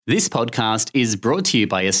This podcast is brought to you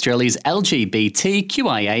by Australia's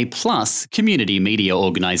LGBTQIA+ community media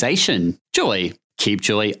organisation, Joy. Keep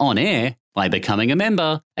Joy on air by becoming a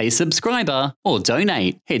member, a subscriber, or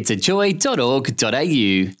donate. Head to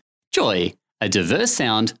joy.org.au. Joy, a diverse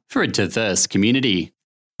sound for a diverse community.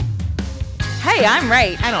 Hey, I'm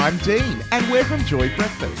Rach. And I'm Dean, and we're from Joy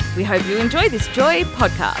Breakfast. We hope you enjoy this Joy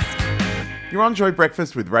podcast. You're on Joy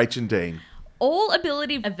Breakfast with Rach and Dean. All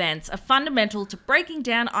ability events are fundamental to breaking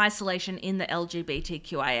down isolation in the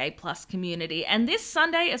LGBTQIA+ community. And this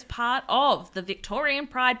Sunday, as part of the Victorian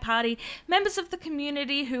Pride Party, members of the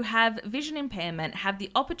community who have vision impairment have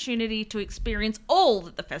the opportunity to experience all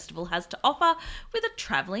that the festival has to offer with a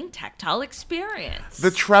travelling tactile experience.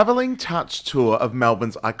 The Travelling Touch Tour of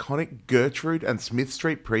Melbourne's iconic Gertrude and Smith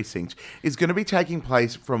Street precinct is going to be taking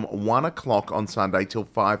place from 1 o'clock on Sunday till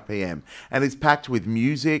 5 p.m. and is packed with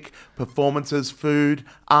music, performances, food,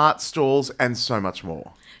 art stalls, and so much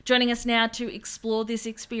more. Joining us now to explore this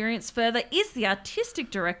experience further is the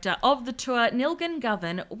artistic director of the tour, Nilgan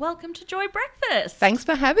Govan. Welcome to Joy Breakfast. Thanks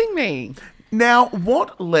for having me. Now,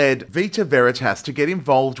 what led Vita Veritas to get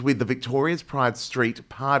involved with the Victoria's Pride Street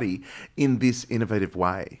Party in this innovative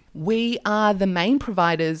way? We are the main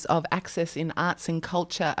providers of access in arts and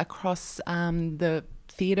culture across the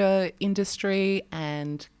theatre industry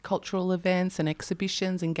and cultural events and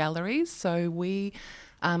exhibitions and galleries. So we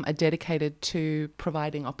are dedicated to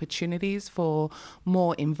providing opportunities for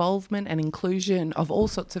more involvement and inclusion of all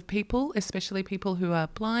sorts of people, especially people who are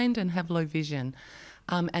blind and have low vision.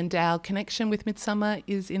 And our connection with Midsumma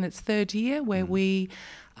is in its third year, where we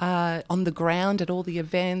are on the ground at all the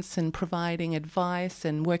events and providing advice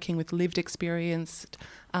and working with lived experienced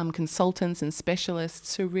consultants and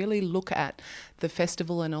specialists who really look at the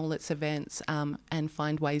festival and all its events and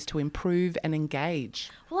find ways to improve and engage.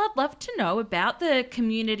 Well, I'd love to know about the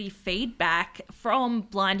community feedback from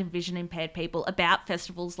blind and vision impaired people about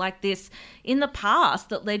festivals like this in the past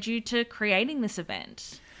that led you to creating this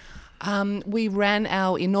event. We ran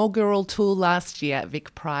our inaugural tour last year at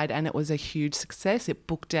Vic Pride and it was a huge success. It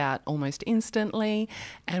booked out almost instantly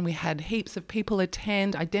and we had heaps of people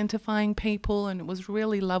attend, identifying people, and it was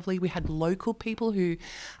really lovely. We had local people who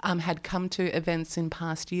had come to events in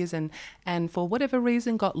past years and for whatever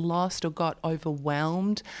reason got lost or got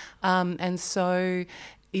overwhelmed. And so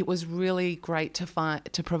it was really great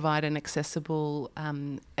to provide an accessible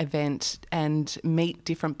event and meet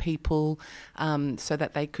different people so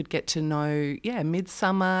that they could get to know,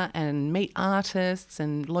 Midsumma and meet artists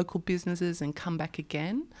and local businesses and come back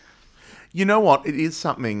again. You know what? It is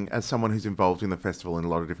something, as someone who's involved in the festival in a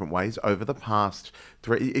lot of different ways, over the past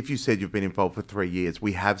if you said you've been involved for 3 years,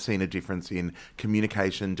 we have seen a difference in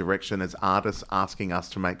communication, direction, as artists asking us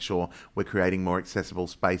to make sure we're creating more accessible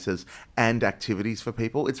spaces and activities for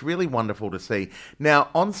people. It's really wonderful to see. Now,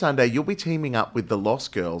 on Sunday, you'll be teaming up with the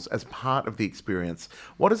Lost Girls as part of the experience.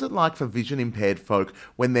 What is it like for vision impaired folk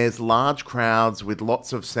when there's large crowds with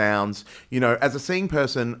lots of sounds? You know, as a seeing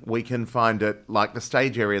person, we can find it like the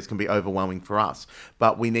stage areas can be overwhelming for us,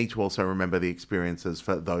 but we need to also remember the experiences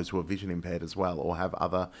for those who are vision impaired as well or have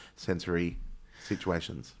other sensory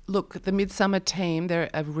situations. Look, the Midsumma team, they're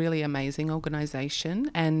a really amazing organisation,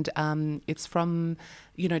 and it's from,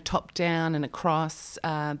 top down and across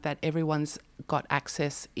that everyone's got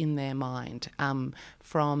access in their mind,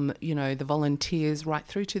 from, the volunteers right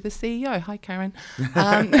through to the CEO. Hi, Karen.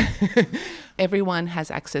 Everyone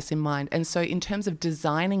has access in mind. And so in terms of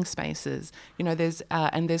designing spaces,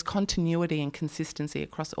 there's continuity and consistency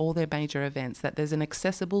across all their major events, that there's an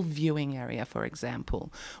accessible viewing area, for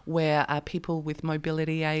example, where people with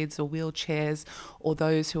mobility aids or wheelchairs or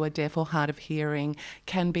those who are deaf or hard of hearing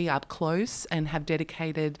can be up close and have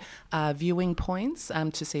dedicated viewing points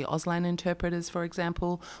to see Auslan interpreters, for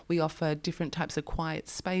example. We offer different types of quiet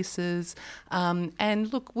spaces.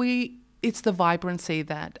 And look, it's the vibrancy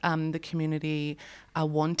that the community are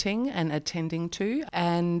wanting and attending to.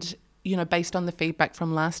 And based on the feedback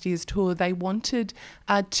from last year's tour, they wanted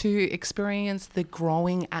to experience the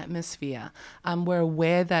growing atmosphere. We're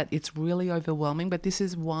aware that it's really overwhelming, but this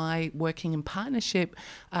is why working in partnership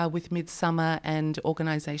with Midsumma and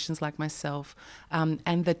organisations like myself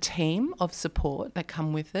and the team of support that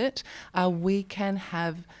come with it, we can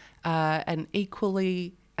have an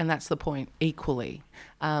equally, and that's the point, equal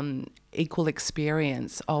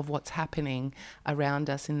experience of what's happening around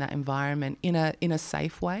us in that environment in a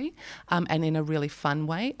safe way, and in a really fun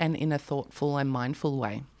way, and in a thoughtful and mindful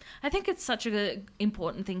way. I think it's such an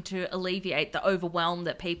important thing to alleviate the overwhelm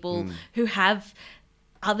that people who have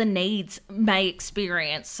other needs may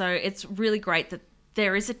experience. So it's really great that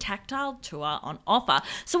there is a tactile tour on offer.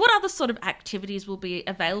 So what other sort of activities will be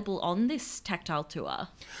available on this tactile tour?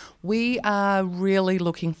 We are really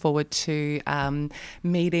looking forward to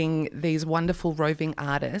meeting these wonderful roving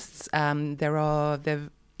artists.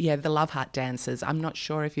 The Love Heart Dancers. I'm not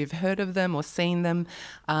sure if you've heard of them or seen them.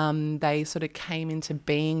 They sort of came into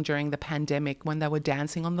being during the pandemic when they were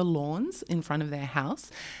dancing on the lawns in front of their house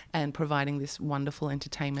and providing this wonderful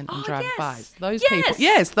entertainment and drive-bys. Those people,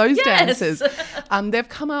 those dancers. They've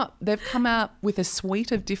come out with a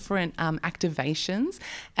suite of different activations,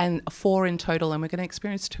 and 4 in total, and we're going to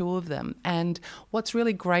experience 2 of them. And what's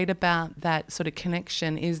really great about that sort of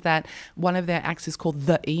connection is that one of their acts is called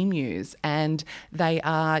The Emus, and they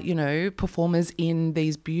are performers in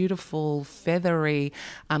these beautiful, feathery,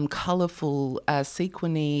 colourful,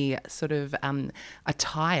 sequiny sort of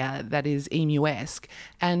attire that is emu-esque.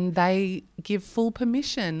 And they give full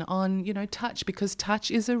permission on, touch, because touch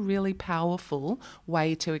is a really powerful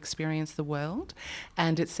way to experience the world,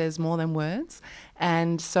 and it says more than words.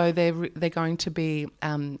 And so they're going to be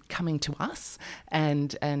coming to us,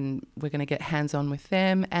 and we're going to get hands-on with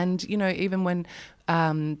them. And, even when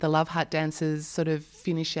the Love Heart Dancers sort of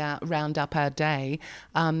round up our day,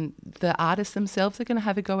 the artists themselves are going to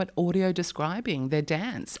have a go at audio describing their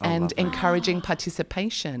dance and encouraging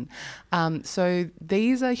participation. So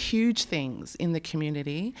these are huge things in the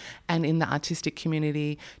community and in the artistic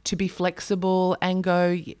community, to be flexible and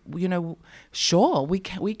go, sure, we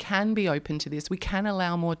can be open to this. We can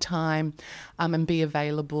allow more time and be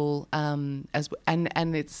available and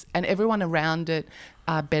everyone around it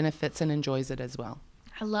benefits and enjoys it as well.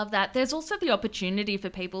 I love that. There's also the opportunity for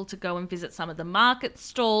people to go and visit some of the market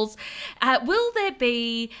stalls. Will there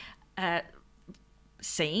be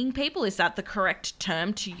seeing people, is that the correct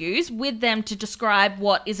term to use, with them to describe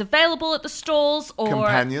what is available at the stalls? Or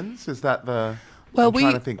companions? Is that the... Well, I'm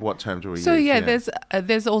trying to think what term do we use. So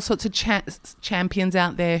there's all sorts of champions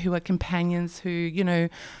out there who are companions who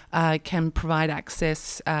can provide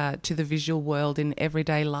access to the visual world in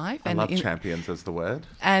everyday life. I love champions as the word.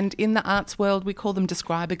 And in the arts world, we call them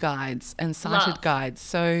describer guides and sighted guides.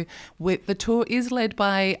 So the tour is led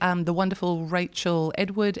by the wonderful Rachel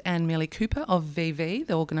Edward and Millie Cooper of VV,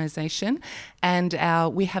 the organisation, and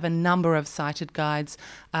we have a number of sighted guides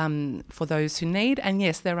for those who need. And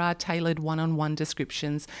yes, there are tailored one-on-one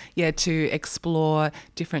descriptions, to explore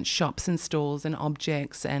different shops and stalls and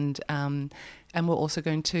objects, and we're also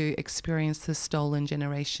going to experience the Stolen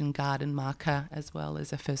Generation Garden Marker, as well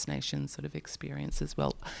as a First Nations sort of experience as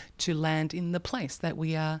well, to land in the place that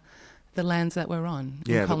we are, the lands that we're on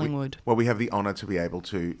in Collingwood. We have the honour to be able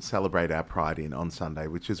to celebrate our Pride in on Sunday,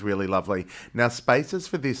 which is really lovely. Now, spaces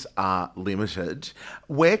for this are limited.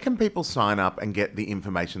 Where can people sign up and get the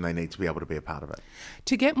information they need to be able to be a part of it?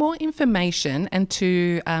 To get more information and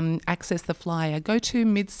to access the flyer, go to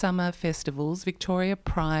Midsummer Festival's Victoria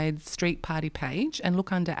Pride Street Party page and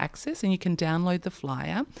look under Access, and you can download the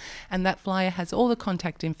flyer. And that flyer has all the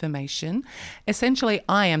contact information. Essentially,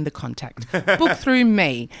 I am the contact. Book through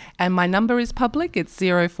me. And my number is public. It's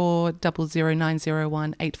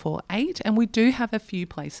 0400901848. And we do have a few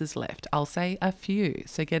places left. I'll say a few,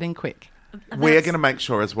 so get in quick. We're going to make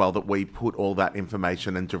sure as well that we put all that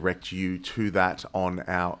information and direct you to that on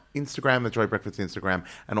our Instagram, the Joy Breakfast Instagram,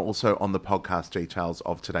 and also on the podcast details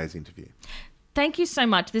of today's interview. Thank you so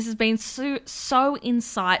much. This has been so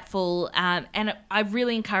insightful, and I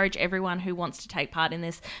really encourage everyone who wants to take part in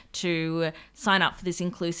this to sign up for this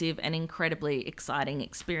inclusive and incredibly exciting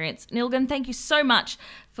experience. Nilghan, thank you so much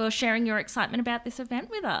for sharing your excitement about this event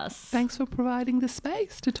with us. Thanks for providing the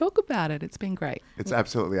space to talk about it. It's been great. It's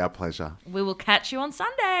absolutely our pleasure. We will catch you on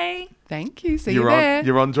Sunday. Thank you. See you there.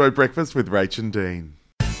 You're on Joy Breakfast with Rach and Dean.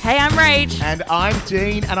 Hey, I'm Rach. And I'm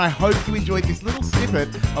Dean, and I hope you enjoyed this little snippet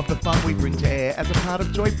of the fun we bring to air as a part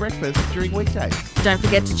of Joy Breakfast during weekdays. Don't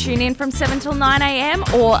forget to tune in from 7 till 9 a.m.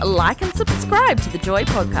 or like and subscribe to the Joy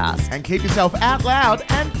podcast. And keep yourself out loud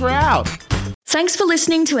and proud. Thanks for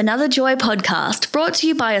listening to another Joy podcast brought to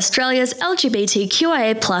you by Australia's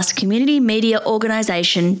LGBTQIA+ community media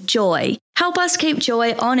organisation, Joy. Help us keep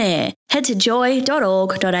Joy on air. Head to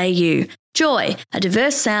joy.org.au. Joy, a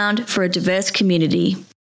diverse sound for a diverse community.